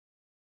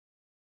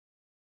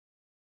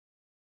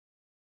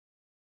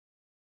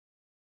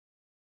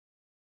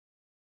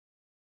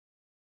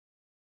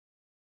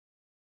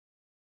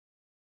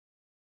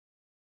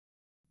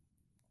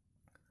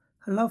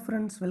Hello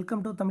friends,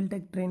 welcome to Tamil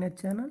Tech Trainer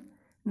channel.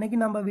 இன்னைக்கு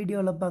நம்ம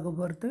வீடியோவில் பார்க்க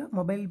போகிறது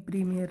மொபைல்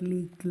ப்ரீமியர்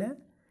லீக்கில்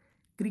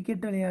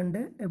கிரிக்கெட்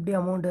விளையாண்டு எப்படி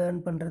அமௌண்ட் ஏர்ன்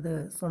பண்ணுறது.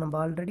 ஸோ நம்ம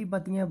ஆல்ரெடி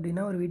பார்த்தீங்க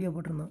அப்படின்னா ஒரு வீடியோ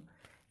போட்டிருந்தோம்,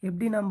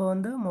 எப்படி நம்ம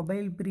வந்து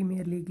மொபைல்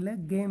ப்ரீமியர் லீக்கில்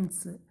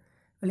கேம்ஸ்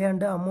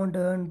விளையாண்டு அமௌண்ட்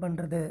ஏர்ன்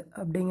பண்ணுறது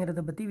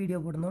அப்படிங்கிறத பற்றி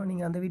வீடியோ போட்டிருந்தோம்.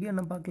 நீங்கள் அந்த வீடியோ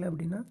நான் பார்க்கல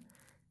அப்படின்னா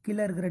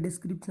கீழே இருக்கிற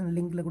டிஸ்கிரிப்ஷன்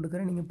லிங்க்கில்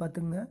கொடுக்குறேன், நீங்கள்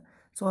பார்த்துங்க.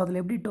 ஸோ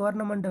அதில் எப்படி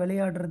டோர்னமெண்ட்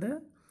விளையாடுறது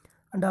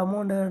அண்ட்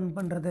அமௌண்ட் ஏர்ன்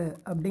பண்ணுறது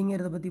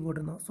அப்படிங்கிறத பற்றி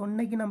போட்டிருந்தோம். ஸோ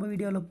இன்றைக்கி நம்ம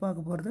வீடியோவில்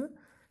பார்க்க போகிறது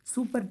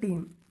சூப்பர்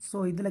டீம். ஸோ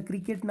இதில்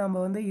கிரிக்கெட் நம்ம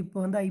வந்து இப்போ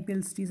வந்து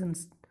ஐபிஎல் சீசன்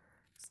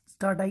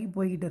ஸ்டார்ட் ஆகி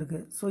போய்கிட்டு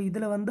இருக்குது. ஸோ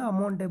இதில் வந்து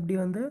அமௌண்ட் எப்படி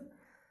வந்து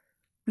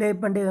ப்ளே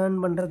பண்ணி ஏர்ன்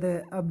பண்ணுறது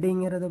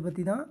அப்படிங்கிறத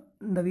பற்றி தான்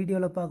இந்த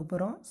வீடியோவில் பார்க்க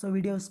போகிறோம். ஸோ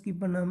வீடியோ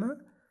ஸ்கிப் பண்ணாமல்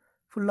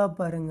ஃபுல்லாக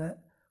பாருங்கள்.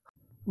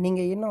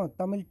 நீங்கள் இன்னும்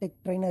தமிழ் டெக்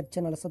ட்ரைனர்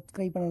சேனலை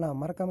சப்ஸ்கிரைப் பண்ணலாம்,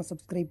 மறக்காமல்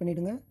சப்ஸ்கிரைப்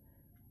பண்ணிவிடுங்க.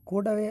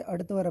 கூடவே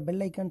அடுத்து வர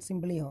பெல் ஐக்கான்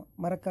சிம்பிளையும்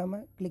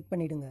மறக்காமல் கிளிக்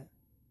பண்ணிவிடுங்க.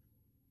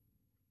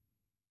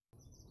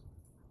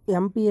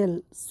 MPL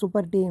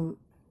சூப்பர் டீம்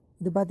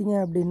இது பார்த்திங்க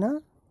அப்படின்னா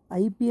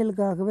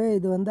ஐபிஎல்லுக்காகவே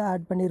இது வந்து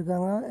ஆட்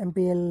பண்ணியிருக்காங்க,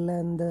 MPLல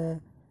இந்த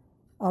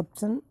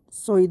ஆப்ஷன்.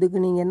 ஸோ இதுக்கு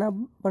நீங்கள் என்ன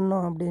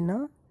பண்ணோம் அப்படின்னா,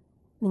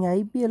 நீங்கள்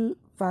ஐபிஎல்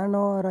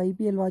ஃபேனோ ஒரு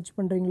ஐபிஎல் வாட்ச்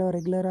பண்ணுறீங்களோ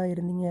ரெகுலராக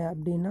இருந்தீங்க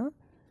அப்படின்னா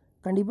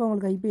கண்டிப்பாக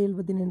உங்களுக்கு ஐபிஎல்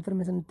பற்றின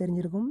இன்ஃபர்மேஷன்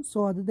தெரிஞ்சிருக்கும்.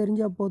 ஸோ அது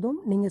தெரிஞ்சால்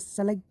போதும்,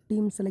 நீங்கள்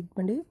டீம் செலக்ட்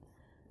பண்ணி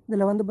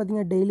இதில் வந்து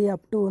பார்த்திங்கன்னா டெய்லி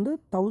அப் டு வந்து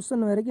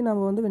 1000 வரைக்கும்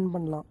நம்ம வந்து வின்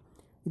பண்ணலாம்.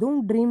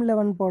 இதுவும் ட்ரீம்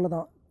 11 போல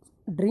தான்.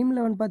 ட்ரீம்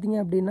 11 பார்த்திங்க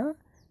அப்படின்னா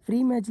ஃப்ரீ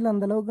மேட்ச்சில்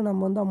அந்தளவுக்கு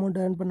நம்ம வந்து அமௌண்ட்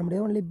ஏர்ன் பண்ண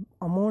முடியாது. ஒன்லி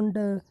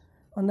அமௌண்ட்டை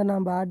வந்து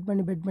நம்ம ஆட்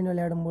பண்ணி பெட் பண்ணி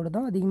விளையாடும்போது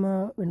தான்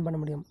அதிகமாக வின் பண்ண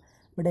முடியும்.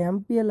 பட்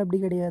MPL அப்படி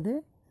கிடையாது.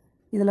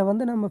 இதில்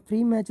வந்து நம்ம ஃப்ரீ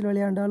மேட்ச்சில்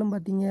விளையாண்டாலும்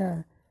பார்த்திங்க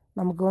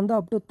நமக்கு வந்து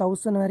அப் டு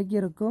 1000 வரைக்கும்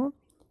இருக்கும்.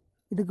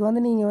 இதுக்கு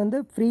வந்து நீங்கள் வந்து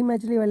ஃப்ரீ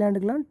மேட்ச்லேயும்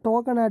விளையாண்டுக்கலாம்,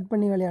 டோக்கன் ஆட்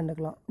பண்ணி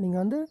விளையாண்டுக்கலாம்,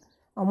 நீங்கள் வந்து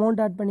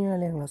அமௌண்ட் ஆட் பண்ணி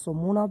விளையாடலாம். ஸோ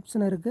 3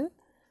 ஆப்ஷன் இருக்குது.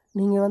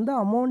 நீங்கள் வந்து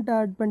அமௌண்ட்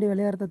ஆட் பண்ணி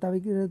விளையாடுறத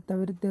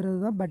தவிர்த்துறது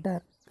தான்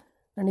பெட்டர்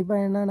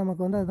கண்டிப்பாக. ஏன்னா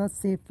நமக்கு வந்து அதுதான்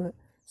சேஃபு.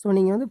 ஸோ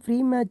நீங்கள் வந்து ஃப்ரீ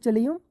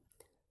மேட்ச்லேயும்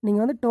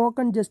நீங்கள் வந்து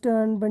டோக்கன் ஜஸ்ட்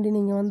ஏர்ன் பண்ணி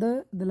நீங்கள் வந்து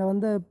இதில்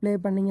வந்து ப்ளே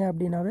பண்ணிங்க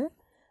அப்படின்னாவே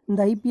இந்த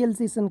ஐபிஎல்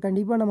சீசன்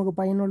கண்டிப்பாக நமக்கு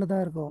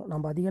பயனுள்ளதாக இருக்கும்.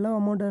 நம்ம அதிகளவு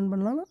அமௌண்ட் ஏர்ன்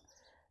பண்ணாலும்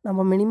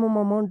நம்ம மினிமம்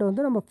அமௌண்ட்டை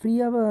வந்து நம்ம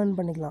ஃப்ரீயாகவே ஏர்ன்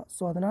பண்ணிக்கலாம்.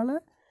 ஸோ அதனால்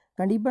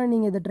கண்டிப்பாக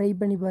நீங்கள் இதை ட்ரை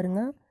பண்ணி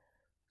பாருங்கள்.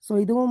 ஸோ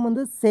இதுவும்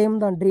வந்து சேம்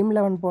தான், ட்ரீம்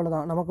 11 போல்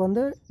தான். நமக்கு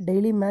வந்து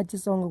டெய்லி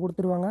மேட்சஸ் அவங்க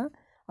கொடுத்துருவாங்க,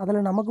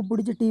 அதில் நமக்கு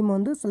பிடிச்ச டீம்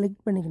வந்து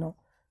செலக்ட் பண்ணிக்கணும்.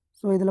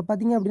 ஸோ இதில்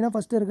பார்த்திங்க அப்படின்னா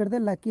ஃபஸ்ட்டு இருக்கிறது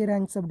லக்கி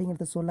ரேங்க்ஸ்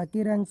அப்படிங்கிறது. ஸோ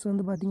லக்கி ரேங்க்ஸ்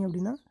வந்து பார்த்திங்க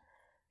அப்படின்னா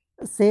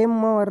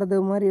சேமாக வர்றது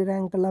மாதிரி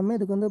ரேங்க் எல்லாமே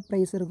இதுக்கு வந்து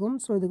ப்ரைஸ் இருக்கும்.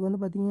 ஸோ இதுக்கு வந்து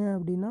பார்த்திங்க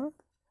அப்படின்னா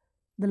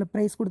இதில்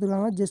ப்ரைஸ்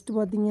கொடுத்துருக்காங்க. ஜஸ்ட்டு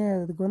பார்த்திங்க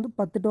இதுக்கு வந்து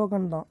 10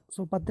 டோக்கன் தான்.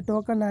 ஸோ 10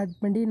 டோக்கன் ஆட்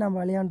பண்ணி நம்ம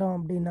விளையாண்டோம்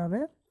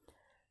அப்படின்னாவே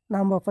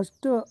நம்ம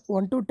ஃபஸ்ட்டு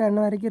 1 to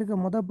 10 வரைக்கும்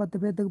இருக்க மொதல்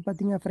 10 பேர்த்துக்கு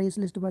பார்த்திங்க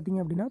ப்ரைஸ் லிஸ்ட்டு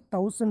பார்த்திங்க அப்படின்னா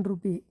 1000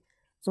 ரூபி.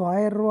 ஸோ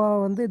 1000 ரூபா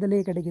வந்து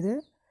இதிலே கிடைக்குது.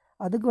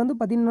 அதுக்கு வந்து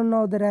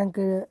 11வது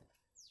ரேங்க்கு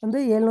வந்து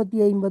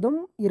 750,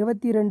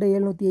 22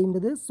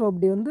 750. ஸோ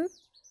அப்படி வந்து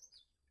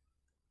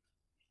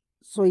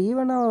ஸோ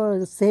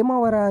ஈவனாக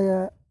சேமாக வர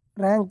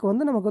ரேங்க்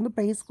வந்து நமக்கு வந்து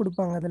ப்ரைஸ்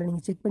கொடுப்பாங்க. அதில்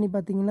நீங்கள் செக் பண்ணி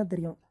பார்த்தீங்கன்னா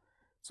தெரியும்.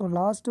 ஸோ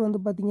லாஸ்ட்டு வந்து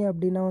பார்த்திங்க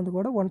அப்படின்னா வந்து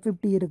கூட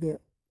 150 இருக்குது.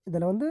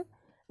 இதில் வந்து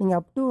நீங்கள்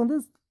அப் டு வந்து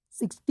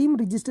 6 டீம்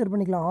ரிஜிஸ்டர்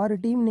பண்ணிக்கலாம். 6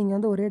 டீம் நீங்கள்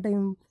வந்து ஒரே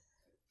டைம்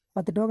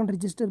 10 டோக்கன்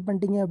ரிஜிஸ்டர்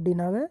பண்ணிட்டீங்க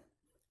அப்படின்னாவே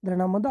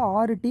இதில் நம்ம வந்து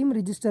 6 டீம்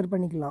ரிஜிஸ்டர்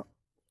பண்ணிக்கலாம்.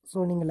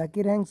 ஸோ நீங்கள்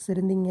லக்கி ரேங்க்ஸ்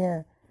இருந்தீங்க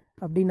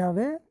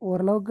அப்படின்னாவே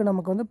ஓரளவுக்கு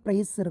நமக்கு வந்து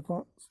ப்ரைஸ்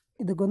இருக்கும்.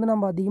 இதுக்கு வந்து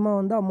நம்ம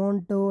அதிகமாக வந்து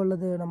அமௌண்ட்டோ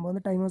அல்லது நம்ம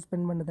வந்து டைமோ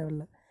ஸ்பெண்ட் பண்ண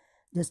தேவையில்லை.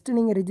 ஜஸ்ட்டு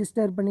நீங்கள்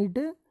ரிஜிஸ்டர்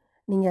பண்ணிவிட்டு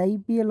நீங்கள்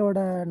ஐபிஎல்லோட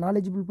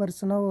நாலேஜபிள்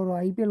பர்சனாக ஒரு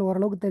ஐபிஎல்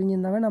ஓரளவுக்கு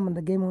தெரிஞ்சிருந்தாவே நம்ம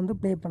இந்த கேமை வந்து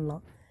ப்ளே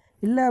பண்ணலாம்.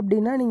 இல்லை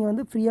அப்படின்னா நீங்கள்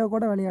வந்து ஃப்ரீயாக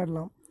கூட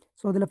விளையாடலாம்.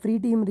 ஸோ இதில் ஃப்ரீ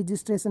டீம்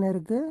ரிஜிஸ்ட்ரேஷன்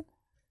இருக்குது.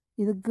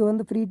 இதுக்கு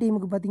வந்து ஃப்ரீ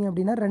டீமுக்கு பார்த்திங்க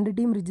அப்படின்னா 2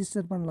 டீம்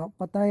ரிஜிஸ்டர் பண்ணலாம்.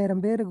 10,000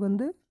 பேருக்கு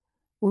வந்து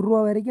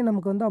 ₹1 வரைக்கும்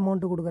நமக்கு வந்து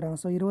அமௌண்ட்டு கொடுக்குறாங்க.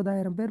 ஸோ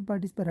 20,000 பேர்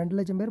 2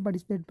 லட்சம் பேர்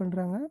பார்ட்டிசிபேட்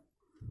பண்ணுறாங்க.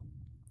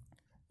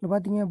 இதில்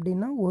பார்த்திங்க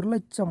அப்படின்னா 1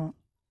 லட்சம்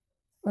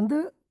வந்து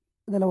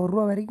இதில்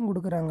 ₹1 வரைக்கும்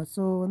கொடுக்குறாங்க.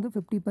 ஸோ வந்து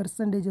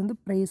 50% வந்து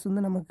ப்ரைஸ்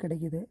வந்து நமக்கு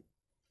கிடைக்கிது.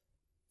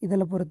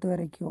 இதில் பொறுத்த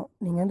வரைக்கும்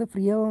நீங்கள் வந்து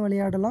ஃப்ரீயாகவும்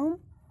விளையாடலாம்,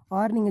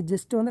 ஆர் நீங்கள்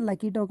ஜஸ்ட்டு வந்து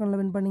லக்கி டோக்கனில்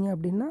வின் பண்ணிங்க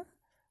அப்படின்னா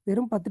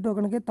வெறும் 10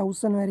 டோக்கனுக்கே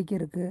 1000 வரைக்கும்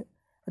இருக்குது.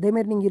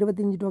 அதேமாதிரி நீங்கள்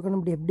 25 டோக்கன்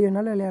இப்படி எப்படி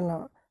வேணாலும்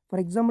விளையாடலாம்.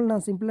 ஃபார் எக்ஸாம்பிள்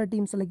நான் சிம்பிளாக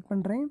டீம் செலக்ட்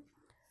பண்ணுறேன்.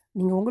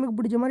 நீங்கள் உங்களுக்கு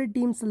பிடிச்ச மாதிரி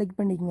டீம் செலக்ட்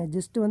பண்ணிக்கங்க.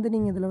 ஜஸ்ட்டு வந்து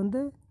நீங்கள் இதில்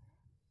வந்து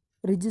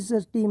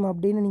ரிஜிஸ்டர் டீம்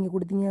அப்படின்னு நீங்கள்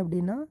கொடுத்தீங்க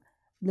அப்படின்னா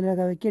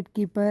இதில் விக்கெட்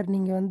கீப்பர்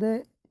நீங்கள் வந்து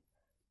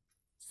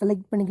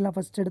செலக்ட் பண்ணிக்கலாம்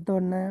ஃபஸ்ட் எடுத்த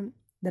உடனே,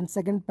 then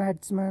second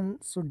batsman.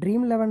 So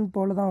dream 11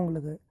 போல் தான்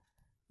உங்களுக்கு.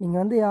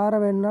 நீங்கள் வந்து யாரை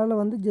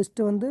வேணுனாலும் வந்து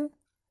ஜஸ்ட்டு வந்து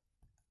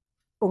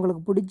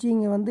உங்களுக்கு பிடிச்சி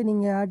இங்கே வந்து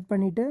நீங்கள் ஆட்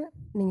பண்ணிவிட்டு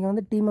நீங்கள்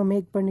வந்து டீமை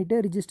மேக் பண்ணிவிட்டு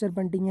ரிஜிஸ்டர்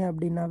பண்ணிட்டீங்க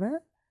அப்படின்னாவே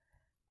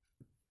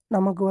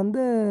நமக்கு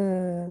வந்து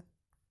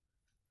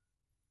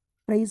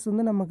ப்ரைஸ்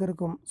வந்து நமக்கு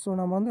இருக்கும். ஸோ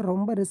நம்ம வந்து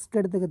ரொம்ப ரிஸ்க்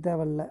எடுத்துக்க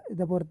தேவையில்ல.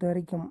 இதை பொறுத்த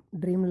வரைக்கும்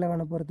ட்ரீம்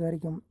 11 பொறுத்த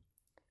வரைக்கும்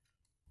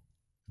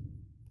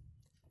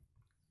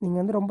நீங்கள்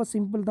வந்து ரொம்ப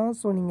சிம்பிள் தான்.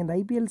 ஸோ நீங்கள் இந்த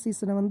ஐபிஎல்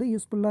சீசனை வந்து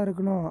யூஸ்ஃபுல்லாக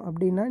இருக்கணும்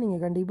அப்படின்னா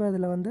நீங்கள் கண்டிப்பாக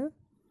இதில் வந்து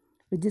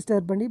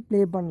ரிஜிஸ்டர் பண்ணி ப்ளே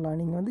பண்ணலாம்.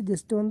 நீங்கள் வந்து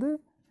ஜஸ்ட்டு வந்து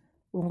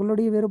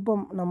உங்களுடைய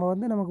விருப்பம், நம்ம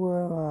வந்து நமக்கு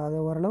அது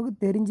ஓரளவுக்கு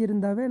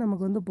தெரிஞ்சிருந்தாவே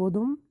நமக்கு வந்து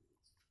போதும்.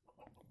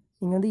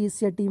 நீங்கள் வந்து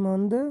ஈஸியாக டீமை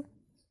வந்து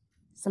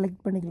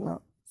செலக்ட்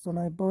பண்ணிக்கலாம். ஸோ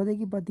நான்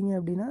இப்போதைக்கு பார்த்தீங்க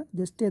அப்படின்னா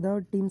ஜஸ்ட்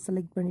ஏதாவது டீம்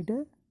செலக்ட் பண்ணிவிட்டு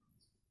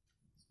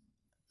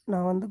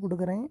நான் வந்து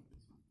கொடுக்குறேன்.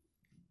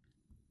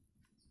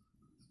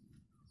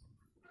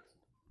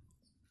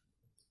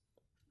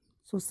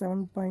 So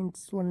 7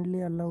 points only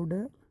allowed.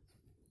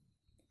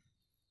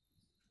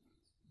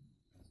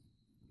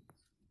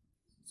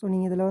 So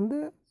நீங்கள் இதில் வந்து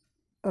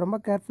ரொம்ப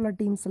கேர்ஃபுல்லாக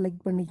டீம்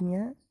செலக்ட் பண்ணிக்கிங்க.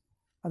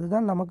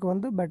 அதுதான் நமக்கு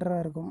வந்து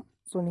பெட்டராக இருக்கும்.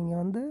 ஸோ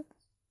நீங்கள் வந்து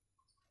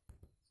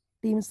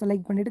டீம்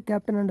செலக்ட் பண்ணிவிட்டு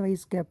கேப்டன் அண்ட்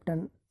வைஸ்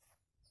கேப்டன்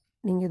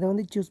நீங்கள் இதை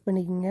வந்து சூஸ்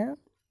பண்ணிக்கிங்க.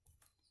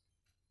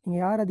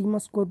 நீங்கள் யார்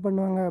அதிகமாக ஸ்கோர்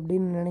பண்ணுவாங்க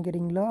அப்படின்னு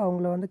நினைக்கிறீங்களோ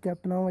அவங்கள வந்து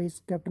கேப்டனாகவும் வைஸ்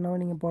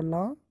கேப்டனாகவும் நீங்கள்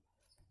போடலாம்.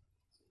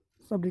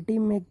 ஸோ அப்படி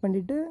டீம் மேக்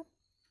பண்ணிவிட்டு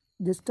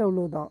ஜஸ்ட்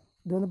அவ்வளோதான்.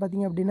 இது வந்து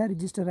பார்த்திங்க அப்படின்னா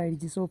ரிஜிஸ்டர்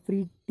ஆகிடுச்சு. ஸோ ஃப்ரீ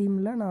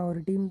டீமில் நான்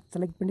ஒரு டீம்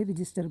செலக்ட் பண்ணி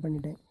ரிஜிஸ்டர்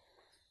பண்ணிட்டேன்.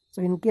 ஸோ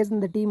இன்கேஸ்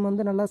இந்த டீம்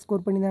வந்து நல்லா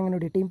ஸ்கோர் பண்ணியிருந்தாங்க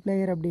என்னுடைய டீம்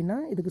பிளேயர் அப்படின்னா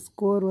இதுக்கு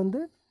ஸ்கோர் வந்து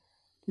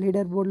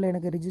லீடர் போர்டில்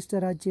எனக்கு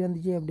ரிஜிஸ்டர் ஆச்சு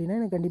வந்துச்சு அப்படின்னா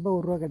எனக்கு கண்டிப்பாக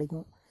 ₹1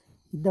 கிடைக்கும்.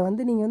 இதை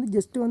வந்து நீங்கள் வந்து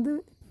ஜஸ்ட்டு வந்து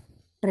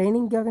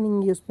ட்ரைனிங்காக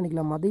நீங்கள் யூஸ்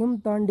பண்ணிக்கலாம். அதையும்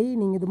தாண்டி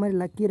நீங்கள் இது மாதிரி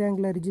லக்கி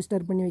ரேங்கில்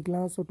ரிஜிஸ்டர் பண்ணி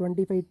வைக்கலாம். ஸோ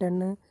 25,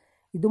 10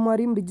 இது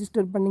மாதிரியும்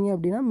ரிஜிஸ்டர் பண்ணிங்க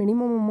அப்படின்னா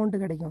மினிமம்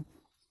அமௌண்ட்டு கிடைக்கும்.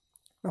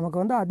 நமக்கு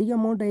வந்து அதிக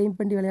அமௌண்ட் எய்ம்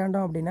பண்ணி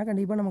விளையாண்டோம் அப்படின்னா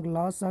கண்டிப்பாக நமக்கு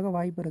லாஸ் ஆக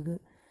வாய்ப்பு இருக்குது.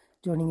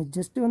 ஸோ நீங்கள்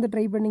ஜஸ்ட்டு வந்து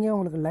ட்ரை பண்ணிங்க.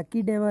 உங்களுக்கு லக்கி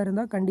டேவாக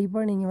இருந்தால்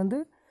கண்டிப்பாக நீங்கள் வந்து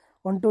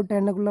 1 to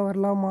 10க்குள்ளே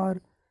வரலாம். ஆர்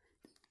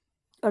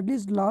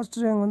அட்லீஸ்ட் லாஸ்ட்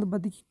ரேங்க் வந்து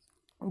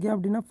பார்த்திங்க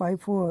அப்படின்னா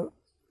 5-4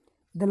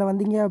 இதில்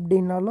வந்தீங்க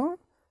அப்படின்னாலும்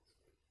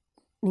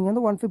நீங்கள்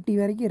வந்து 150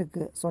 வரைக்கும்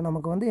இருக்குது. ஸோ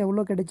நமக்கு வந்து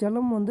எவ்வளோ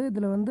கிடைச்சாலும் வந்து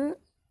இதில் வந்து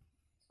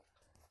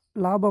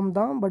லாபம்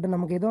தான். பட்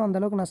நமக்கு எதுவும்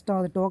அந்தளவுக்கு நஷ்டம்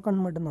அது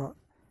டோக்கன் மட்டும்தான்.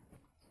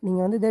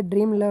 நீங்கள் வந்து இதே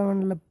ட்ரீம்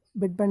 11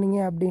 பெட் பண்ணிங்க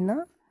அப்படின்னா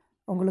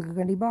உங்களுக்கு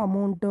கண்டிப்பாக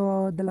அமௌண்ட்டோ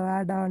இதில்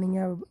ஆட்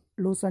ஆனீங்க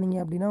லூஸ் ஆனீங்க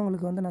அப்படின்னா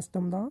உங்களுக்கு வந்து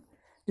நஷ்டம் தான்.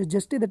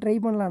 ஜஸ்ட் இதை ட்ரை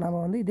பண்ணலாம். நம்ம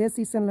வந்து இதே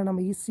சீசனில்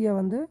நம்ம ஈஸியாக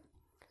வந்து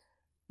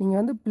நீங்கள்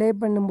வந்து ப்ளே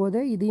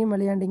பண்ணும்போதே இதையும்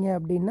விளையாண்டிங்க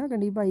அப்படின்னா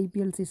கண்டிப்பாக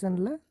ஐபிஎல்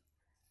சீசனில்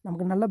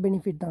நமக்கு நல்ல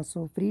பெனிஃபிட் தான். ஸோ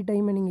ஃப்ரீ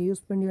டைமை நீங்கள்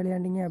யூஸ் பண்ணி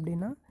விளையாண்டிங்க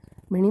அப்படின்னா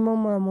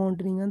மினிமம்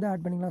அமௌண்ட் நீங்கள் வந்து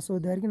ஆட் பண்ணிக்கலாம். ஸோ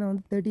இது வரைக்கும் நான்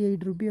வந்து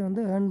 ₹38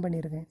 வந்து ஏர்ன்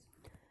பண்ணியிருக்கேன்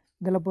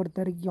இதில் பொறுத்த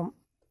வரைக்கும்.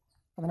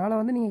 அதனால்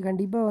வந்து நீங்கள்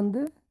கண்டிப்பாக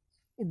வந்து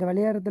இந்த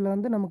விளையாடுறதுல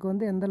வந்து நமக்கு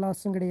வந்து எந்த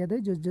லாஸும் கிடையாது.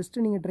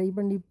 ஜஸ்ட்டு நீங்கள் ட்ரை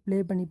பண்ணி ப்ளே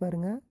பண்ணி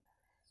பாருங்கள்.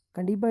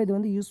 கண்டிப்பாக இது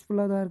வந்து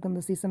யூஸ்ஃபுல்லாக தான் இருக்கும்.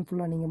 இந்த சீசன்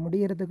ஃபுல்லாக நீங்கள்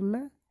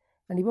முடிகிறதுக்குள்ளே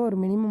கண்டிப்பாக ஒரு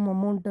மினிமம்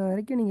அமௌண்ட்டு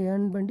வரைக்கும் நீங்கள்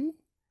ஏர்ன் பண்ணி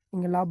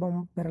நீங்கள்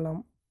லாபம்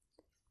பெறலாம்.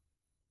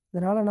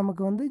 இதனால்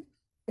நமக்கு வந்து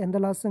எந்த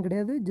லாஸும்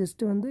கிடையாது.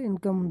 ஜஸ்ட்டு வந்து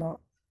இன்கம் தான்.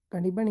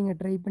 கண்டிப்பாக நீங்கள்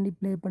ட்ரை பண்ணி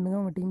ப்ளே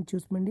பண்ணுங்கள். உங்கள் டீம்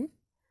சூஸ் பண்ணி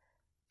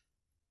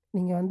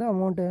நீங்கள் வந்து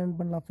அமௌண்ட் ஏர்ன்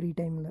பண்ணலாம் ஃப்ரீ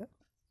டைமில்.